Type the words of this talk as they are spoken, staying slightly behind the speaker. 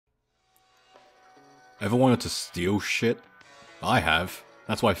Ever wanted to steal shit? I have.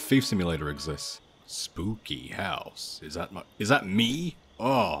 That's why Thief Simulator exists. Spooky house. Is that me?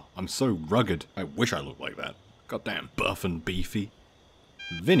 Oh, I'm so rugged. I wish I looked like that. Goddamn buff and beefy.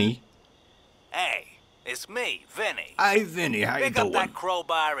 Vinny? Hey, it's me, Vinny. Hey, Vinny, how you doing? Pick up that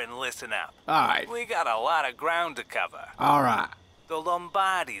crowbar and listen up. Alright. We got a lot of ground to cover. Alright. The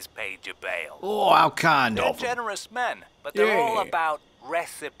Lombardis paid your bail. Oh, how kind They're of them. generous men, but they're all about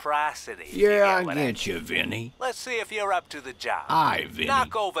reciprocity. Yeah, I get you, Vinny. Let's see if you're up to the job. Aye, Vinny.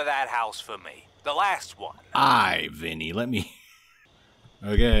 Knock over that house for me. The last one. Aye, Vinny, let me...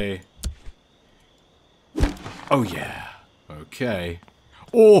 Okay. Oh, yeah. Okay.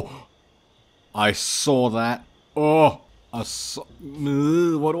 Oh! I saw that. Oh! I saw...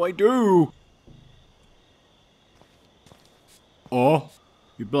 What do I do? Oh!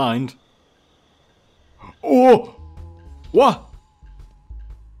 You blind? Oh! What?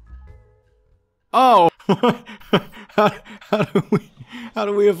 Oh! How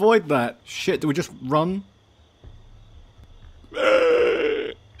do we avoid that? Shit, do we just run?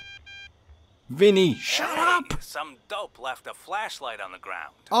 Vinny, shut up! Some dope left a flashlight on the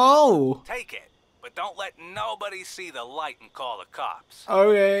ground. Oh! Take it, but don't let nobody see the light and call the cops.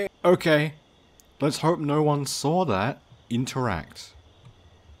 Okay. Okay. Let's hope no one saw that. Interact.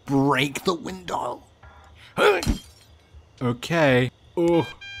 Break the window. Okay. Oh.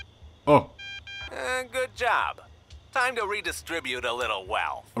 Oh. Good job. Time to redistribute a little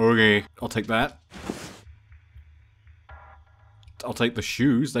wealth. Okay. I'll take that. I'll take the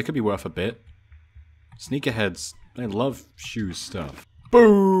shoes. They could be worth a bit. Sneakerheads, they love shoes stuff.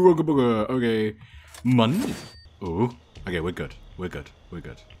 Boo! Ooga booga. Okay. Money. Oh. Okay, we're good. We're good. We're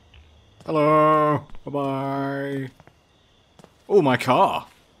good. Hello. Bye-bye. Oh, my car.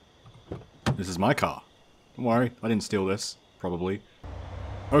 This is my car. Don't worry, I didn't steal this. Probably.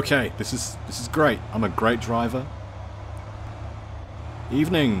 Okay, this is great. I'm a great driver.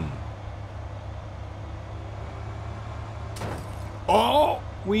 Evening. Oh!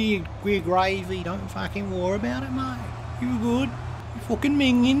 We gravy, don't fucking worry about it, mate. You good? You fucking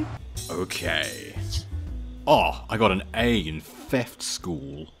minging? Okay. Oh, I got an A in theft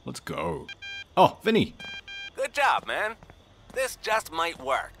school. Let's go. Oh, Vinny. Good job, man. This just might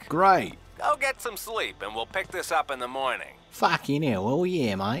work. Great. Go get some sleep and we'll pick this up in the morning. Fucking hell, oh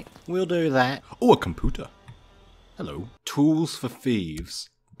yeah, mate. We'll do that. Oh, a computer. Hello. Tools for thieves.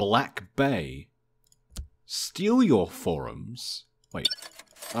 Black Bay. Steal your forums. Wait.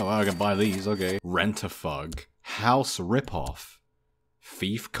 Oh, I can buy these, okay. Rent-a-Thug. House ripoff.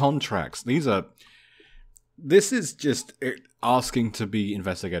 Thief contracts. These are... This is just asking to be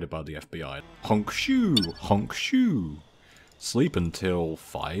investigated by the FBI. Honk shoe. Honk shoe. Sleep until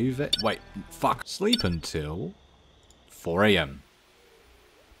 5... Wait, fuck. Sleep until 4 AM.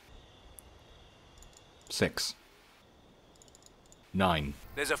 6. 9.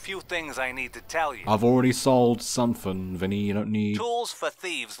 There's a few things I need to tell you. I've already sold something, Vinny. You don't need... Tools for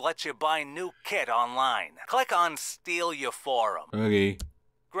Thieves lets you buy new kit online. Click on Steal Your Forum. Okay.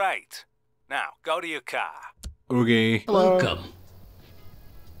 Great. Now, go to your car. Okay. Hello. Welcome.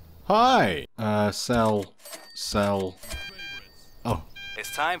 Hi. Sell. Oh.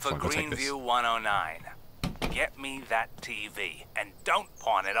 It's time for Fine, I'll take this. Greenview 109. Get me that TV, and don't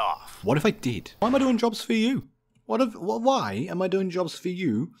pawn it off. What if I did? Why am I doing jobs for you? Why am I doing jobs for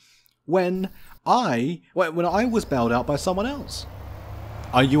you when I was bailed out by someone else?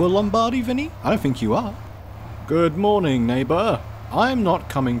 Are you a Lombardi, Vinny? I don't think you are. Good morning, neighbor. I'm not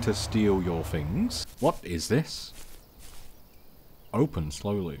coming to steal your things. What is this? Open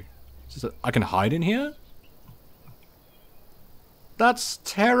slowly. I can hide in here? That's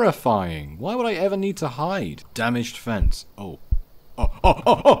terrifying. Why would I ever need to hide? Damaged fence. Oh.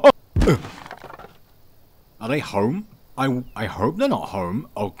 Oh. Are they home? I hope they're not home.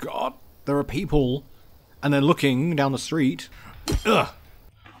 Oh god. There are people. And they're looking down the street. Ugh.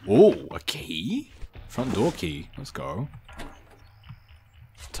 Oh, a key? Front door key. Let's go.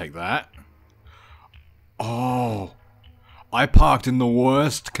 Take that. Oh. I parked in the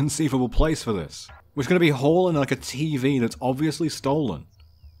worst conceivable place for this. Which is going to be hauling like a TV that's obviously stolen.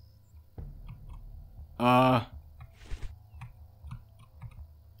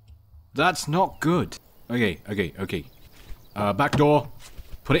 That's not good. Okay. Back door.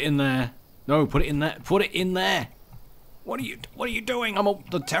 Put it in there. No, put it in there. Put it in there. What are you doing? I'm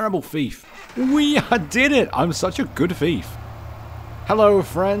a terrible thief. I did it. I'm such a good thief. Hello,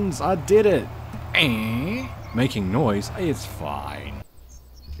 friends. I did it. Making noise. It's fine.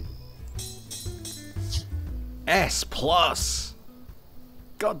 S+.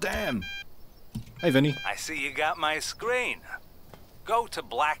 God damn. Hey, Vinny. I see you got my screen. Go to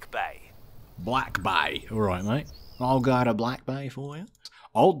Black Bay. Black Bay. Alright, mate. I'll go to Black Bay for you.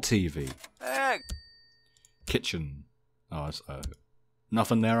 Old TV. Kitchen. Oh, it's,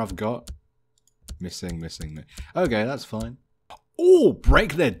 nothing there I've got. Missing. Okay, that's fine. Oh,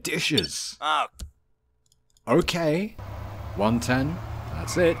 break their dishes. Oh. Okay. 110.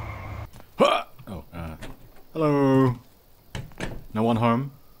 That's it. Huh! Oh, hello. No one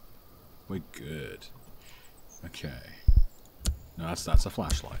home? We're good. Okay. No, that's a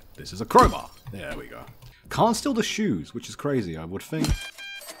flashlight. This is a crowbar. There we go. Can't steal the shoes, which is crazy, I would think.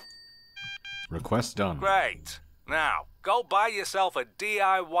 Request done. Great. Now, go buy yourself a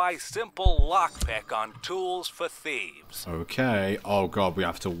DIY simple lockpick on Tools for Thieves. Okay. Oh god, we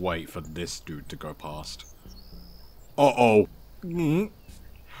have to wait for this dude to go past. Uh-oh.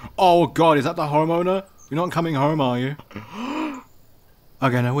 Oh god, is that the homeowner? You're not coming home, are you?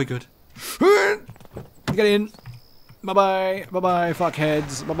 Okay, no, we're good. Get in. Bye-bye. Bye-bye,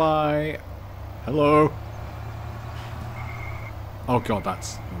 fuckheads. Bye-bye. Hello. Oh god,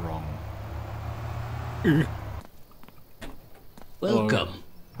 that's wrong. Welcome. Hello.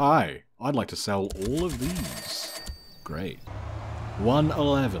 Hi. I'd like to sell all of these. Great.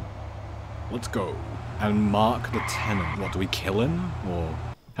 111. Let's go. And mark the tenant. What, do we kill him? Or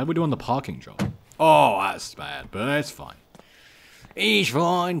how do we do on the parking job? Oh, that's bad, but it's fine. He's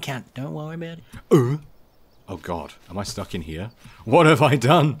fine, can't. Don't worry about it. Oh god, am I stuck in here? What have I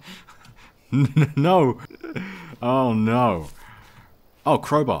done? No. Oh no. Oh,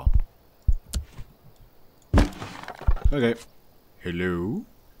 crowbar. Okay. Hello?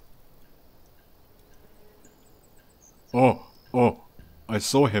 Oh, I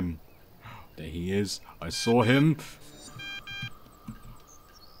saw him. There he is. I saw him.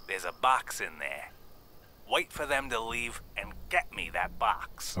 There's a box in there. Wait for them to leave and get me that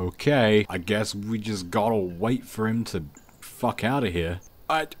box. Okay, I guess we just gotta wait for him to fuck out of here.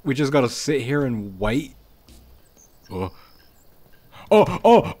 We just gotta sit here and wait. Oh,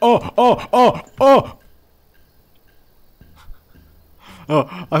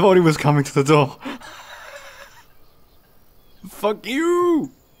 I thought he was coming to the door. Fuck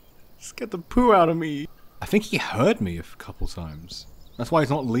you! Scared the poo out of me. I think he heard me a couple times. That's why he's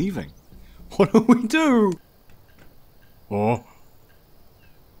not leaving. What do we do? Oh.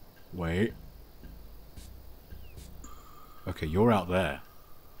 Wait. Okay, you're out there.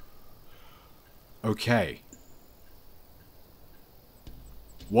 Okay.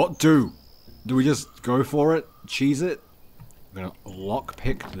 What do? Do we just go for it? Cheese it? I'm gonna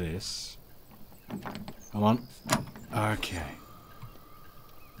lockpick this. Come on. Okay.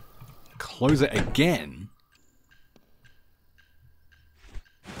 Close it again?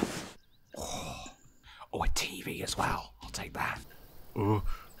 Oh, a TV as well. I'll take that.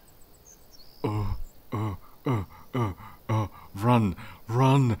 Run.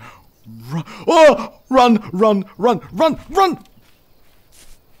 Oh! Run!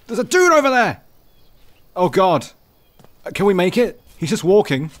 There's a dude over there! Oh god. Can we make it? He's just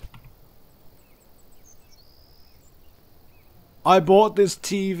walking. I bought this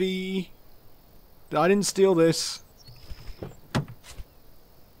TV. I didn't steal this.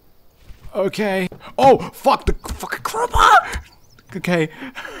 Okay. Oh, fuck the fucking crowbar! Okay.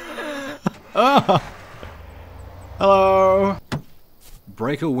 Hello.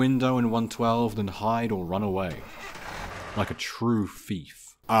 Break a window in 112, then hide or run away. Like a true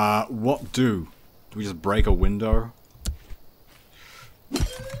thief. What do? Do we just break a window?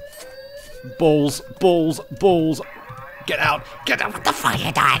 Balls. Get out. What the fuck are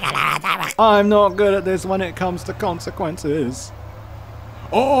you doing? I'm not good at this when it comes to consequences.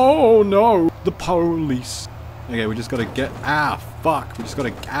 Oh no! The police. Okay, we just gotta get... Ah, fuck. We just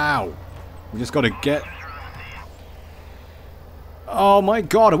gotta... Ow. We just gotta get... Oh my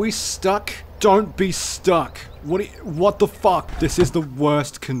god, are we stuck? Don't be stuck. What the fuck? This is the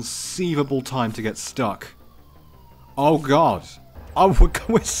worst conceivable time to get stuck. Oh god. Oh,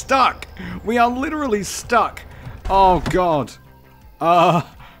 we're stuck. We are literally stuck. Oh god.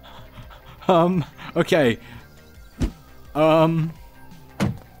 Okay.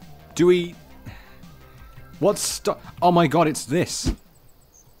 Do we... What's stuck? Oh my god, it's this.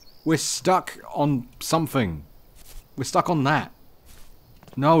 We're stuck on something. We're stuck on that.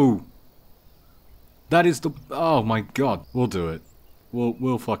 No. That is the... Oh my god. We'll do it.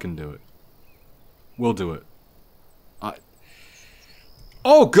 We'll fucking do it. We'll do it.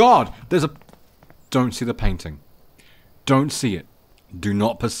 Oh god! There's a... Don't see the painting. Don't see it. Do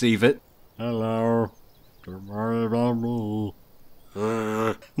not perceive it. Hello. Don't worry about me.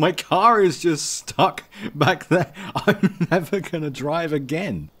 My car is just stuck back there. I'm never gonna drive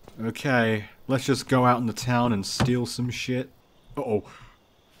again. Okay, let's just go out in the town and steal some shit. Uh-oh.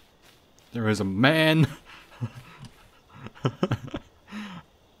 There is a man.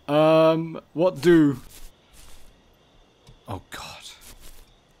 What do... Oh god.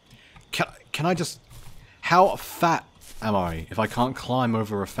 Can I just... How fat am I if I can't climb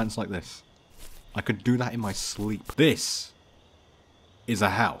over a fence like this? I could do that in my sleep. This is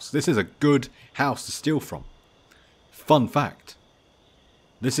a house. This is a good house to steal from. Fun fact.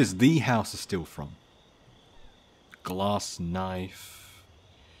 This is the house to steal from. Glass knife.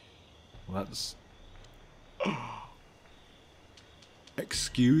 Well, that's...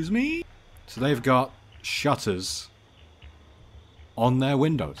 Excuse me? So they've got shutters on their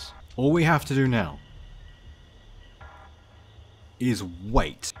windows. All we have to do now is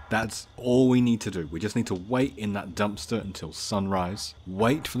wait. That's all we need to do. We just need to wait in that dumpster until sunrise.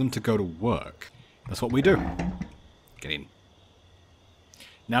 Wait for them to go to work. That's what we do. Get in.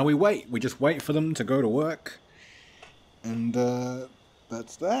 Now we wait. We just wait for them to go to work. And,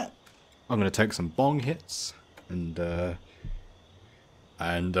 that's that. I'm gonna take some bong hits. And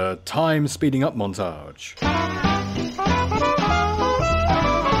time speeding up montage.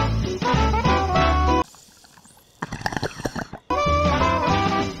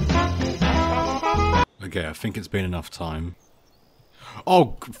 Okay, I think it's been enough time.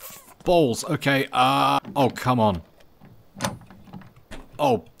 Oh, balls. Okay, oh, come on.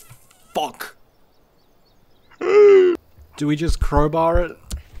 Oh, fuck. Do we just crowbar it?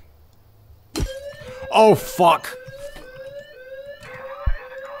 Oh, fuck.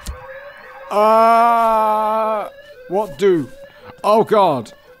 What do? Oh,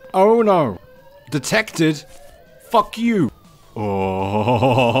 God. Oh, no. Detected? Fuck you.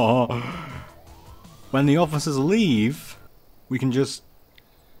 Oh. When the officers leave, we can just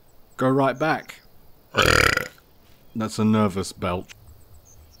go right back. That's a nervous belch.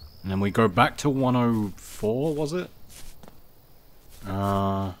 And then we go back to 104, was it?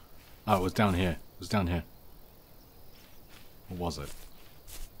 Oh, it was down here. It was down here. Or was it?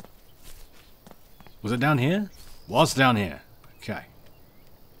 Was it down here? Was down here. Okay.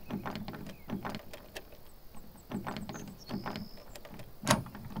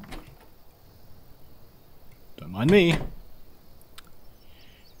 Don't mind me.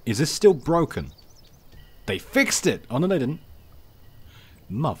 Is this still broken? They fixed it! Oh no, they didn't.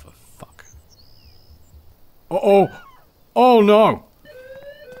 Motherfucker. Uh-oh! Oh no!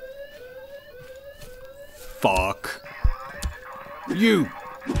 Fuck. You!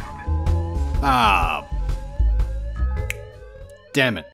 Ah. Damn it.